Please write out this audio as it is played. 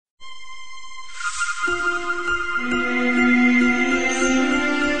Hello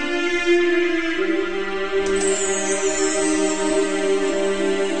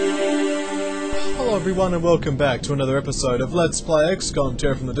everyone and welcome back to another episode of Let's Play XCOM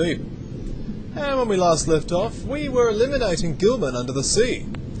Terror from the Deep. And when we last left off, we were eliminating Gilman under the sea.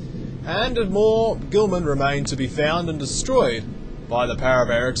 And more Gilman remain to be found and destroyed by the power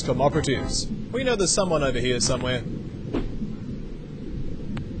of our XCOM operatives. We know there's someone over here somewhere.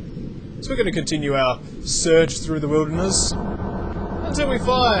 So we're going to continue our search through the wilderness until we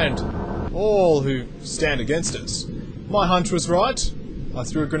find all who stand against us. My hunch was right. I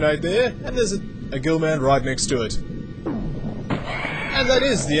threw a grenade there, and there's a Gilman right next to it. And that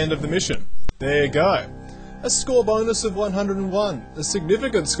is the end of the mission. There you go. A score bonus of 101. A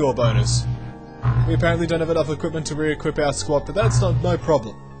significant score bonus. We apparently don't have enough equipment to re-equip our squad, but that's no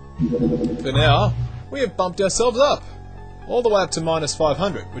problem. For now, we have bumped ourselves up. All the way up to minus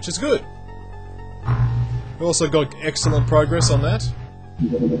 500, which is good. We also got excellent progress on that.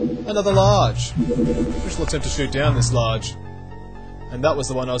 Another large. We shall attempt to shoot down this large. And that was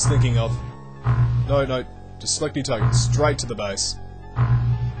the one I was thinking of. No, just select new target, straight to the base.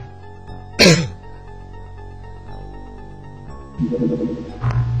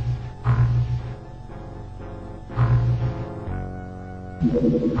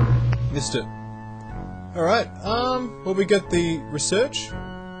 Missed it. Alright, will we get the research?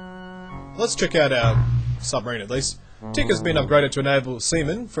 Let's check out our submarine at least. Tick has been upgraded to enable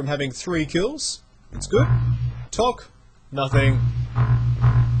seamen from having 3 kills. It's good. Talk, nothing.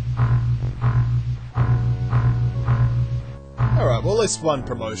 Alright, well at least one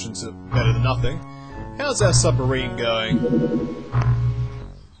promotion's better than nothing. How's our submarine going?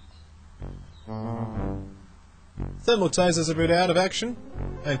 Thermal tasers are a bit out of action,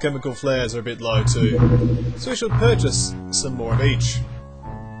 and chemical flares are a bit low too. So we should purchase some more of each.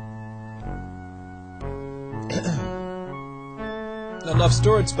 Not enough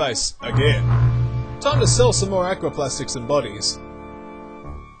storage space, again. Time to sell some more aquaplastics and bodies.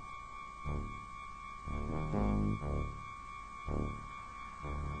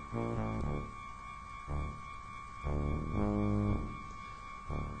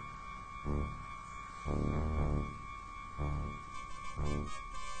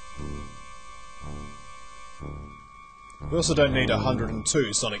 We also don't need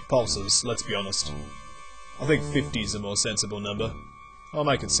 102 sonic pulses, let's be honest. I think 50 is a more sensible number. I'll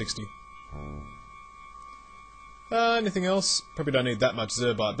make it 60. Anything else? Probably don't need that much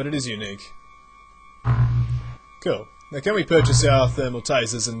Zerbite, but it is unique. Cool. Now can we purchase our thermal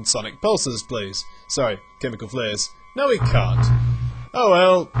tasers and sonic pulses, please? Sorry, chemical flares. No, we can't. Oh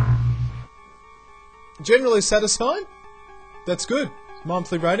well. Generally satisfied? That's good.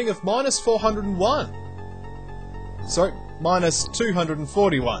 Monthly rating of minus 401. Sorry, minus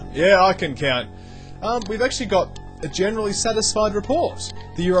 241. Yeah, I can count. We've actually got a generally satisfied report.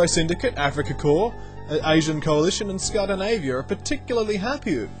 The Euro Syndicate, Africa Corps, Asian Coalition and Scandinavia are particularly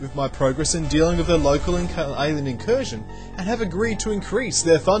happy with my progress in dealing with their local alien incursion and have agreed to increase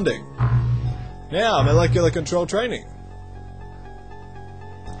their funding. Now, molecular control training.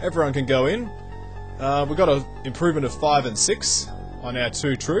 Everyone can go in. We've got an improvement of 5 and 6 on our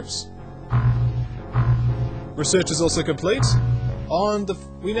 2 troops. Research is also complete.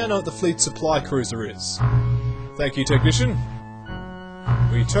 We now know what the fleet supply cruiser is. Thank you, technician.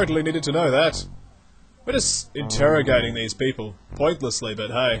 We totally needed to know that. We're just interrogating these people. Pointlessly,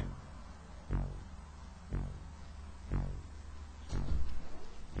 but hey.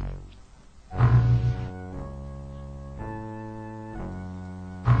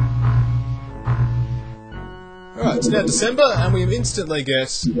 Alright, it's now December, and we instantly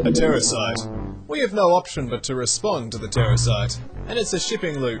get a terror site. We have no option but to respond to the terror site, and it's a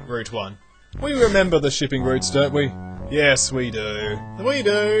shipping route one. We remember the shipping routes, don't we? Yes, we do. We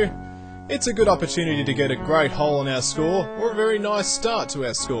do! It's a good opportunity to get a great hole in our score, or a very nice start to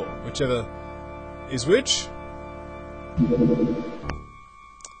our score, whichever is which.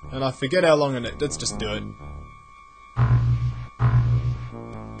 And I forget how long in it. Let's just do it.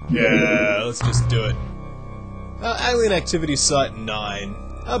 Yeah, let's just do it. Alien Activity Site 9.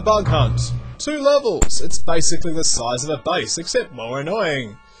 A bug hunt. 2 levels. It's basically the size of a base, except more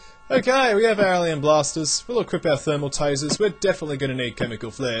annoying. Okay, we have our alien blasters. We'll equip our thermal tasers. We're definitely going to need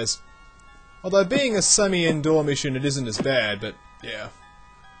chemical flares. Although being a semi-indoor mission, it isn't as bad, but yeah.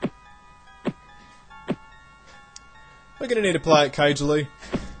 We're going to need to play it cagely.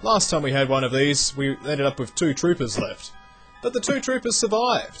 Last time we had one of these, we ended up with 2 troopers left. But the 2 troopers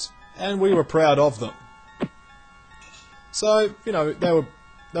survived, and we were proud of them. So, you know, they were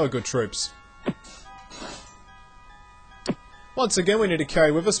good troops. Once again, we need to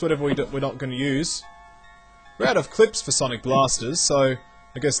carry with us whatever we're not going to use. We're out of clips for sonic blasters, so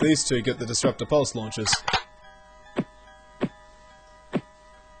I guess these two get the disruptor pulse launchers. They're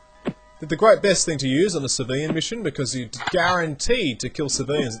the great best thing to use on a civilian mission because you're guaranteed to kill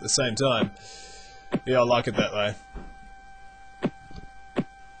civilians at the same time. Yeah, I like it that way.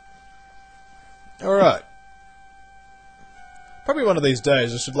 Alright. Probably one of these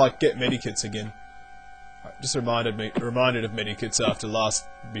days I should get medikits again. Just reminded of medikits after last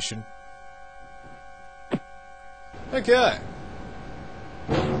mission. Okay.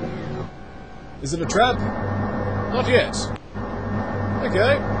 Is it a trap? Not yet.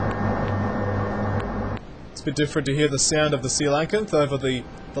 Okay. It's a bit different to hear the sound of the coelacanth over the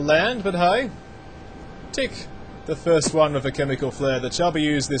land, but hey. Tick. The first one with a chemical flare that shall be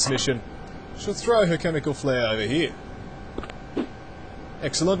used this mission. She'll throw her chemical flare over here.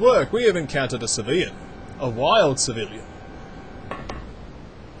 Excellent work. We have encountered a civilian. A wild civilian.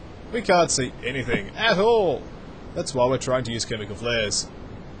 We can't see anything at all. That's why we're trying to use chemical flares.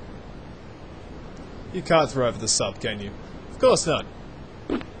 You can't throw over the sub, can you? Of course not.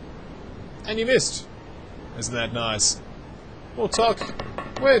 And you missed. Isn't that nice? Well, Tok,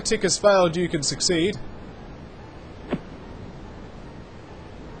 where Tick has failed, you can succeed.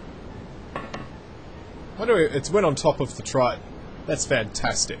 It went on top of the Triton. That's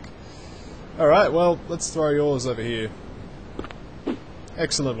fantastic. Alright, well, let's throw yours over here.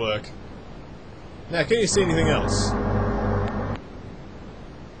 Excellent work. Now, can you see anything else?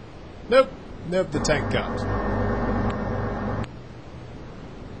 Nope. Nope, the tank can't.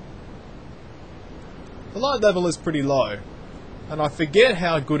 The light level is pretty low, and I forget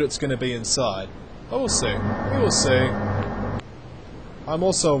how good it's going to be inside. But we'll see. We will see. I'm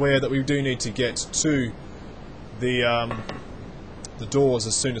also aware that we do need to get to the doors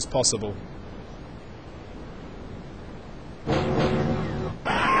as soon as possible.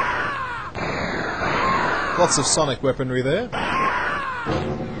 Lots of sonic weaponry there.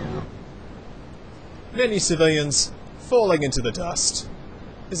 Many civilians falling into the dust.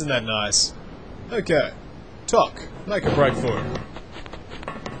 Isn't that nice? Okay. Tok, make a break for it.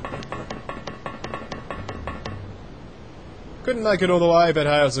 Couldn't make it all the way, but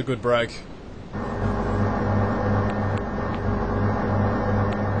hey, it was a good break.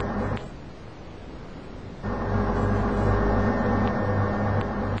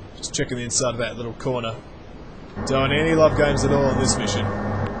 Just checking the inside of that little corner. Don't any love games at all on this mission.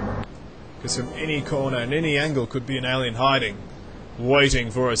 Because from any corner and any angle could be an alien hiding,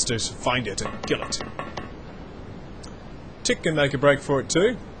 waiting for us to find it and kill it. Tick can make a break for it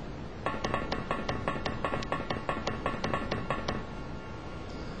too.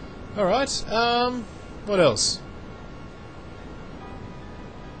 Alright, what else?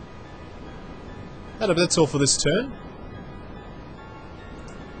 That's all for this turn.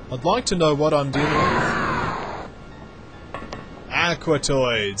 I'd like to know what I'm dealing with.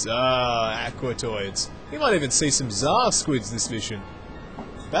 Aquatoids. Ah, aquatoids. You might even see some Tsar squids this mission.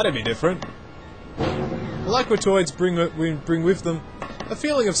 That'd be different. Well, aquatoids bring with them a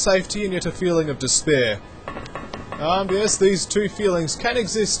feeling of safety and yet a feeling of despair. Yes, these two feelings can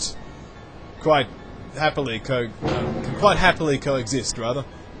exist quite happily coexist, rather.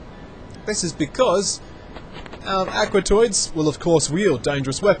 This is because aquatoids will of course wield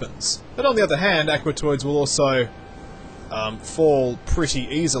dangerous weapons, but on the other hand, aquatoids will also fall pretty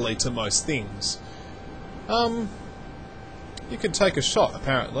easily to most things. You can take a shot,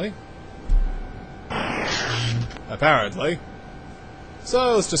 apparently. Apparently.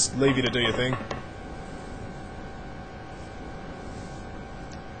 So let's just leave you to do your thing.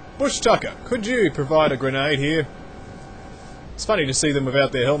 Bush Tucker, could you provide a grenade here? It's funny to see them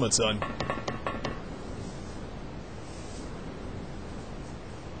without their helmets on.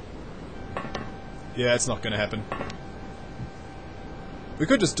 Yeah, it's not going to happen. We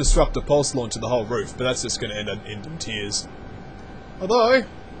could just disrupt a pulse launch to the whole roof, but that's just going to end in tears. Although,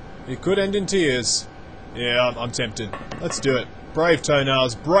 it could end in tears. Yeah, I'm tempted. Let's do it. Brave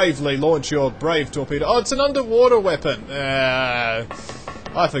toenails, bravely launch your brave torpedo. Oh, it's an underwater weapon. I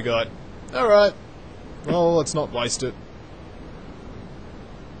forgot. Alright. Well, let's not waste it.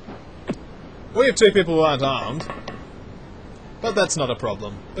 We have two people who aren't armed. But that's not a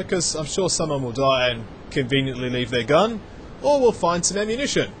problem, because I'm sure someone will die and conveniently leave their gun, or we'll find some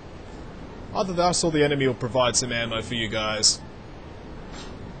ammunition. Either us or the enemy will provide some ammo for you guys.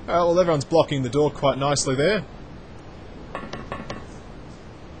 Alright, well, everyone's blocking the door quite nicely there.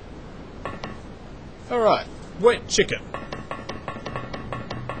 Alright, wet chicken.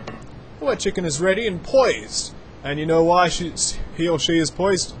 The wet chicken is ready and poised. And you know why he or she is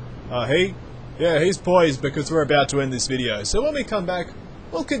poised? He Yeah, he's poised because we're about to end this video, so when we come back,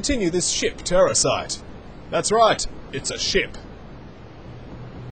 we'll continue this ship terror site. That's right, it's a ship.